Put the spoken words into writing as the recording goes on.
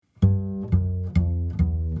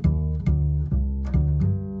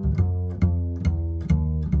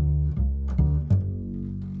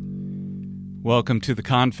Welcome to the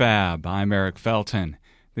Confab. I'm Eric Felton.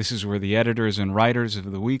 This is where the editors and writers of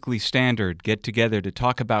the Weekly Standard get together to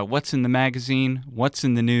talk about what's in the magazine, what's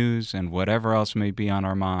in the news, and whatever else may be on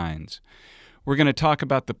our minds. We're going to talk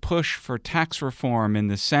about the push for tax reform in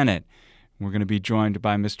the Senate. We're going to be joined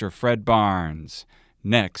by Mr. Fred Barnes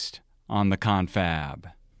next on the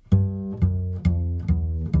Confab.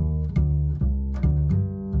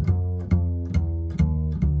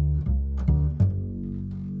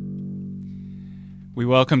 We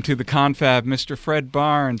welcome to the Confab Mr. Fred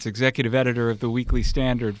Barnes, executive editor of the Weekly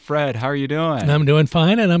Standard. Fred, how are you doing? I'm doing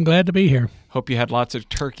fine, and I'm glad to be here. Hope you had lots of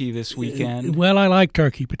turkey this weekend. Well, I like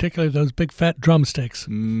turkey, particularly those big fat drumsticks.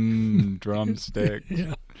 Drumsticks.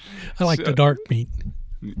 Yeah. I like the dark meat.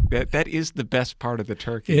 That is the best part of the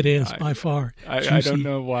turkey. It is, by far. I don't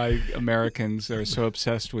know why Americans are so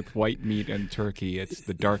obsessed with white meat and turkey. It's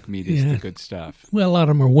the dark meat is the good stuff. Well, a lot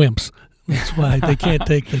of them are wimps. That's why they can't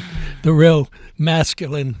take the real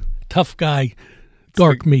masculine, tough guy,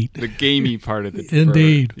 dark meat. The gamey part of the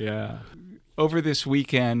Indeed. bird. Yeah. Over this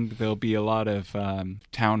weekend, there'll be a lot of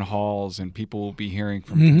town halls, and people will be hearing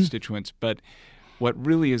from constituents. But what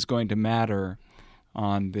really is going to matter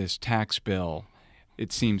on this tax bill,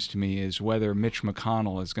 it seems to me, is whether Mitch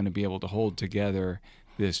McConnell is going to be able to hold together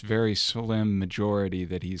this very slim majority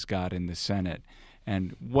that he's got in the Senate.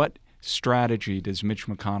 And what strategy does Mitch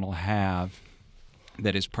McConnell have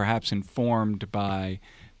that is perhaps informed by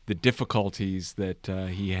the difficulties that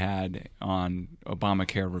he had on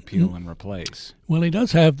Obamacare repeal and replace? Well, he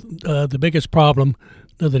does have the biggest problem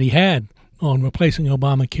that he had on replacing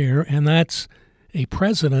Obamacare, and that's a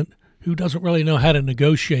president who doesn't really know how to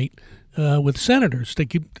negotiate with senators to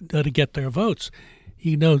get their votes.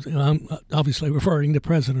 He knows, I'm obviously referring to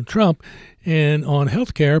President Trump, and on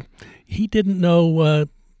health care, he didn't know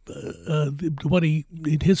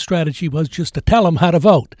his strategy was just to tell him how to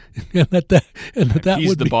vote, and that he's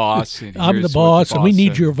would the be, boss. I'm the boss, and we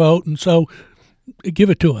need your vote, and so give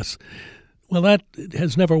it to us. Well, that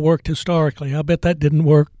has never worked historically. I bet that didn't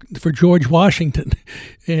work for George Washington,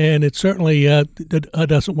 and it certainly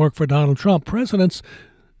doesn't work for Donald Trump. Presidents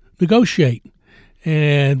negotiate.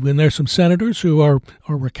 And when there's some senators who are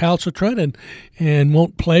recalcitrant and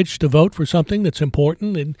won't pledge to vote for something that's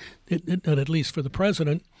important, and at least for the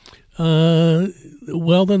president,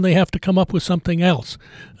 well, then they have to come up with something else.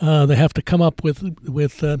 They have to come up with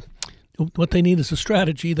what they need is a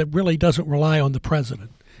strategy that really doesn't rely on the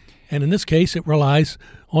president. And in this case, it relies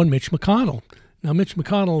on Mitch McConnell. Now, Mitch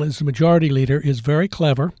McConnell, as the majority leader, is very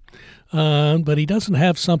clever, but he doesn't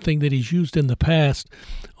have something that he's used in the past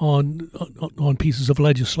on pieces of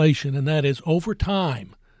legislation, and that is over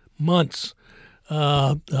time, months,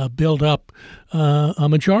 build up a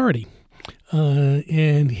majority.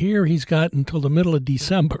 And here he's got until the middle of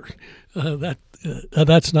December.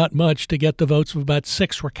 That's not much to get the votes of about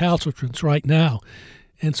 6 recalcitrants right now.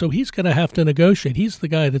 And so he's going to have to negotiate. He's the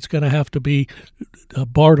guy that's going to have to be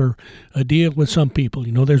barter a deal with some people.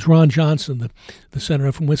 You know, there's Ron Johnson, the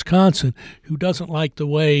senator from Wisconsin, who doesn't like the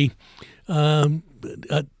way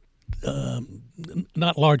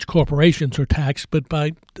not large corporations are taxed, but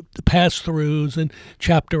by the pass-throughs and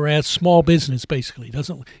Chapter S, small business basically.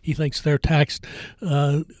 He thinks they're taxed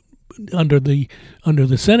under the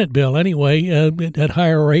Senate bill anyway at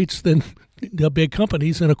higher rates than the big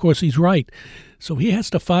companies, and of course he's right. So he has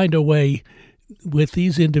to find a way with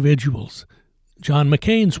these individuals. John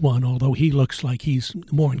McCain's one, although he looks like he's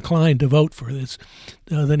more inclined to vote for this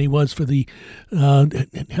than he was for the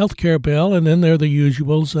health care bill. And then there are the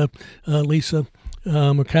usuals, Lisa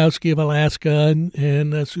Murkowski of Alaska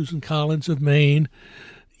and Susan Collins of Maine.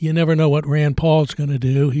 You never know what Rand Paul's going to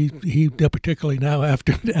do. He particularly now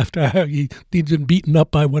after he's been beaten up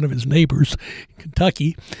by one of his neighbors in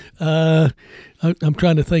Kentucky. I'm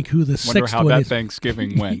trying to think who the sixth one is. Wonder how that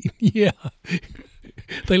Thanksgiving went. Yeah.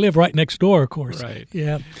 They live right next door, of course. Right.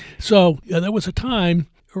 Yeah. So there was a time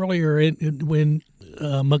earlier when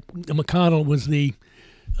McConnell was the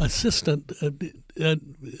assistant.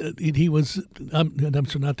 He was, I'm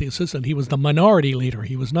sorry, not the assistant. He was the minority leader.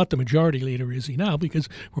 He was not the majority leader, is he now? Because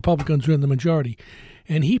Republicans are in the majority.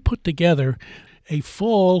 And he put together a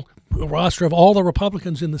full roster of all the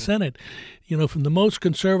Republicans in the Senate. You know, from the most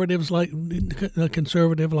conservatives, like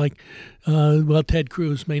Ted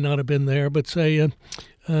Cruz may not have been there, but say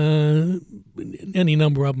any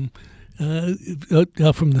number of them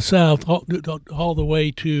from the South, all the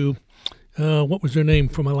way to what was her name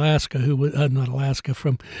from Alaska? Who was not Alaska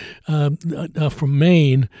from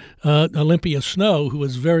Maine? Olympia Snowe, who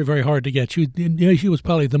was very, very hard to get. She was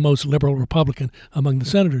probably the most liberal Republican among the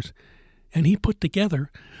senators, and he put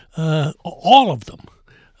together all of them,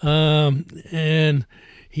 and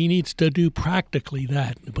he needs to do practically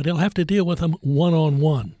that, but he'll have to deal with them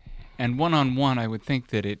one-on-one. And one-on-one, I would think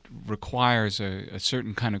that it requires a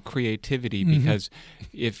certain kind of creativity, because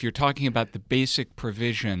if you're talking about the basic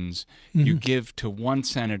provisions, you give to one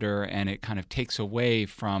senator and it kind of takes away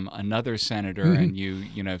from another senator, and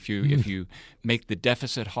if you make the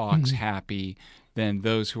deficit hawks happy, then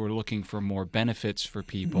those who are looking for more benefits for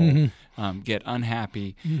people get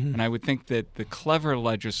unhappy. And I would think that the clever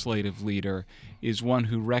legislative leader is one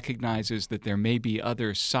who recognizes that there may be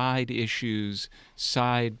other side issues,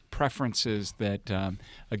 side preferences that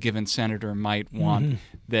a given senator might want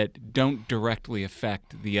that don't directly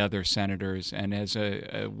affect the other senators. And as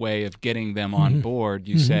a way of getting them on board,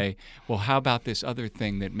 you say, well, how about this other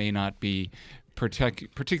thing that may not be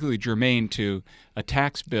particularly germane to a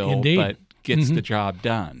tax bill, but gets the job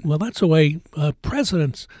done? Well, that's the way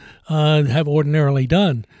presidents have ordinarily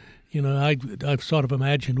done. I've sort of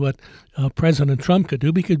imagined what President Trump could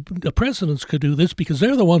do, because the presidents could do this because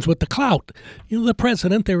they're the ones with the clout. The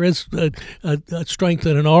president, there is a strength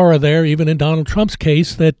and an aura there, even in Donald Trump's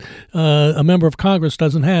case, that a member of Congress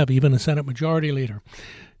doesn't have, even a Senate Majority Leader.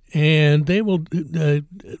 And they will,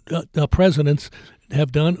 the presidents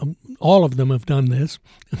have done, all of them have done this,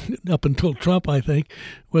 up until Trump, I think,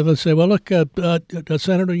 where they'll say, well, look,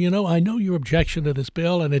 Senator, I know your objection to this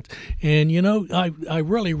bill, and I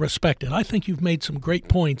really respect it. I think you've made some great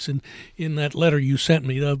points in that letter you sent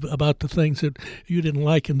me about the things that you didn't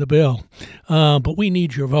like in the bill. But we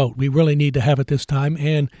need your vote. We really need to have it this time.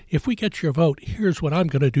 And if we get your vote, here's what I'm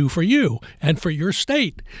going to do for you and for your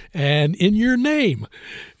state and in your name.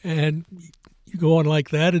 And you go on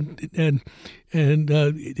like that, and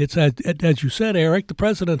it's as you said, Eric, the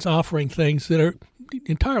president's offering things that are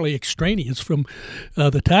entirely extraneous from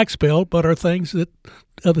the tax bill, but are things that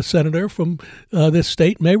the senator from this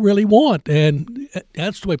state may really want. And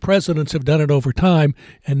that's the way presidents have done it over time.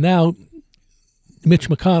 And now Mitch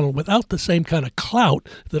McConnell, without the same kind of clout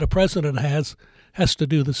that a president has to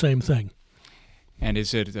do the same thing. And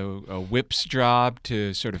is it a whip's job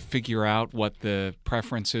to sort of figure out what the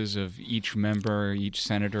preferences of each member, each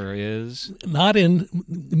senator is? Not in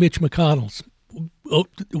Mitch McConnell's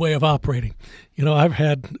way of operating. I've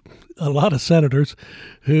had a lot of senators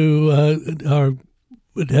who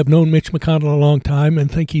have known Mitch McConnell a long time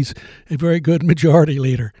and think he's a very good majority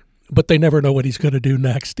leader, but they never know what he's going to do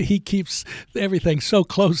next. He keeps everything so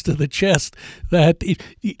close to the chest that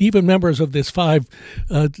even members of this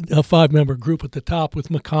five-member group at the top, with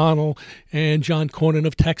McConnell and John Cornyn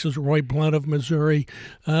of Texas, Roy Blunt of Missouri,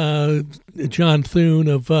 John Thune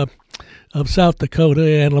of South Dakota,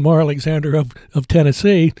 and Lamar Alexander of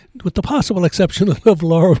Tennessee, with the possible exception of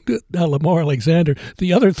Lamar Alexander,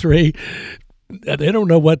 the other three, they don't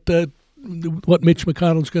know what Mitch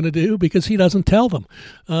McConnell's going to do, because he doesn't tell them.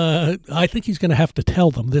 I think he's going to have to tell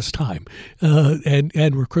them this time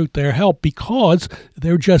and recruit their help, because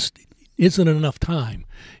there just isn't enough time.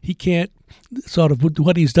 He can't sort of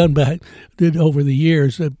what he's done over the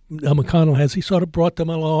years. McConnell has. He sort of brought them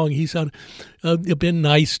along. He's been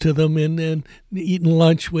nice to them and eaten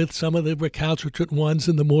lunch with some of the recalcitrant ones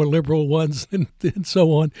and the more liberal ones and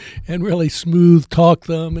so on, and really smooth talked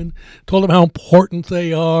them and told them how important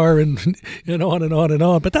they are and on and on and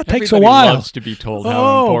on. But that takes a while. Everybody loves to be told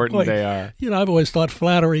how important they are. I've always thought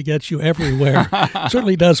flattery gets you everywhere.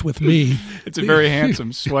 Certainly does with me. It's a very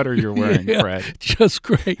handsome sweater you're wearing, Fred. Just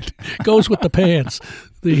great. Goes with the pants.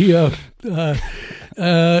 What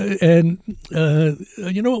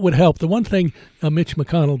would help? The one thing Mitch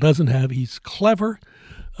McConnell doesn't have, he's clever.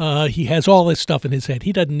 He has all this stuff in his head.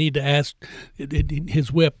 He doesn't need to ask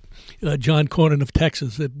his whip, John Cornyn of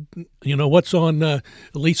Texas, what's on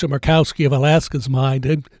Lisa Murkowski of Alaska's mind.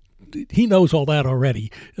 And he knows all that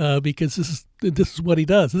already, because this is what he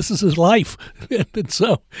does. This is his life, and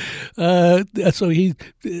so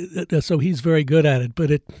he's very good at it.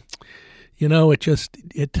 But it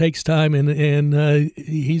takes time, and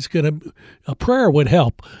he's a prayer would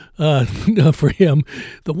help for him.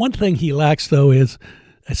 The one thing he lacks, though, is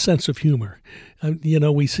a sense of humor.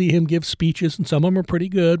 We see him give speeches, and some of them are pretty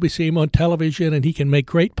good. We see him on television, and he can make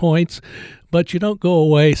great points. But you don't go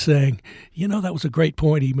away saying, that was a great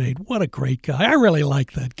point he made. What a great guy! I really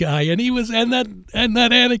like that guy, and that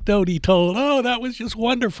anecdote he told. Oh, that was just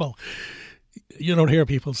wonderful. You don't hear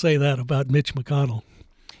people say that about Mitch McConnell.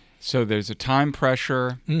 So there's a time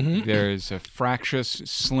pressure, there's a fractious,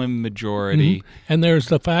 slim majority. And there's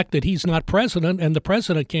the fact that he's not president, and the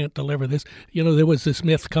president can't deliver this. There was this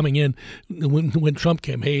myth coming in when Trump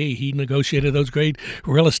came, hey, he negotiated those great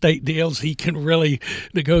real estate deals. He can really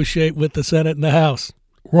negotiate with the Senate and the House.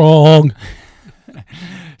 Wrong.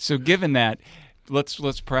 So given that,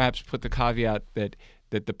 let's perhaps put the caveat that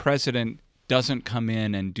that the president doesn't come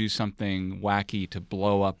in and do something wacky to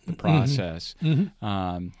blow up the process.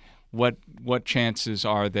 What chances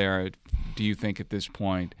are there, do you think, at this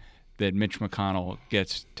point, that Mitch McConnell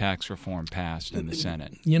gets tax reform passed in the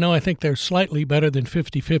Senate? I think they're slightly better than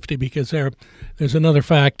 50-50 because there's another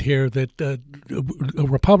fact here that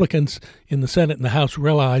Republicans in the Senate and the House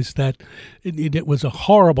realized that it was a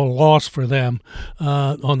horrible loss for them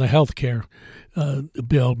on the health care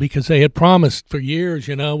bill, because they had promised for years,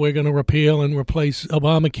 we're going to repeal and replace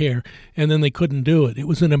Obamacare, and then they couldn't do it. It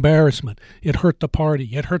was an embarrassment. It hurt the party.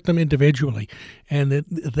 It hurt them individually, and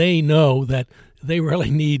they know that they really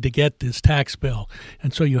need to get this tax bill.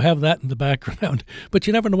 And so you have that in the background. But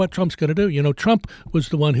you never know what Trump's going to do. Trump was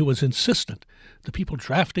the one who was insistent. The people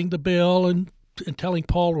drafting the bill and telling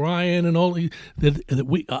Paul Ryan and all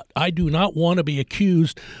that I do not want to be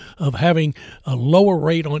accused of having a lower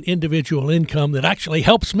rate on individual income that actually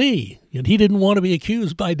helps me. And he didn't want to be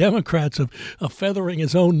accused by Democrats of feathering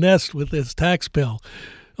his own nest with this tax bill.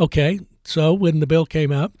 Okay, so when the bill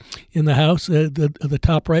came out in the House, the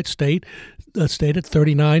top right state stayed at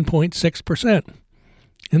 39.6%.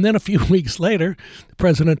 And then a few weeks later,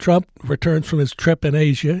 President Trump returns from his trip in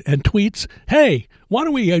Asia and tweets, "Hey, why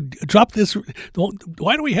don't we drop this?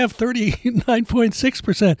 Why do we have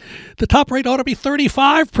 39.6%? The top rate ought to be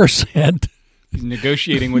 35%." He's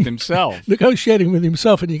negotiating with himself.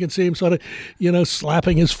 And you can see him sort of,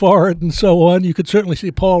 slapping his forehead and so on. You could certainly see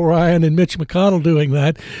Paul Ryan and Mitch McConnell doing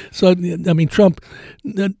that. So, I mean, Trump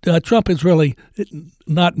has really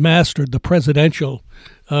not mastered the presidential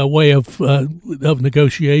way of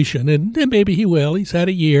negotiation, and maybe he will. He's had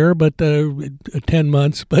a year, but 10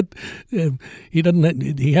 months, but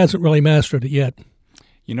he hasn't really mastered it yet.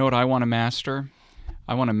 You know what I want to master?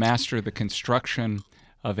 I want to master the construction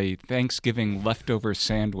of a Thanksgiving leftover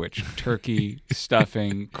sandwich, turkey,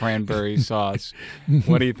 stuffing, cranberry sauce.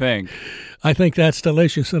 What do you think? I think that's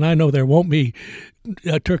delicious, and I know there won't be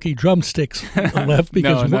turkey drumsticks left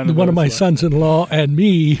because one of my sons-in-law and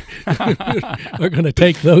me are going to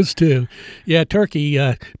take those two. Yeah, turkey,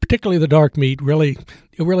 particularly the dark meat, really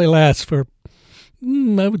lasts for,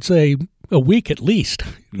 I would say, a week at least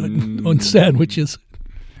on sandwiches.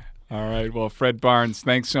 All right. Well, Fred Barnes,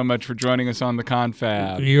 thanks so much for joining us on the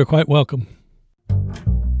Confab. You're quite welcome.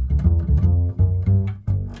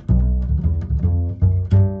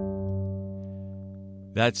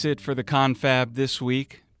 That's it for the Confab this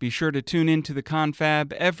week. Be sure to tune in to the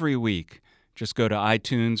Confab every week. Just go to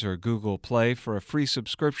iTunes or Google Play for a free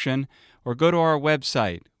subscription, or go to our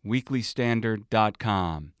website,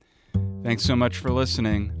 weeklystandard.com. Thanks so much for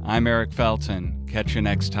listening. I'm Eric Felton. Catch you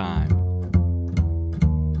next time.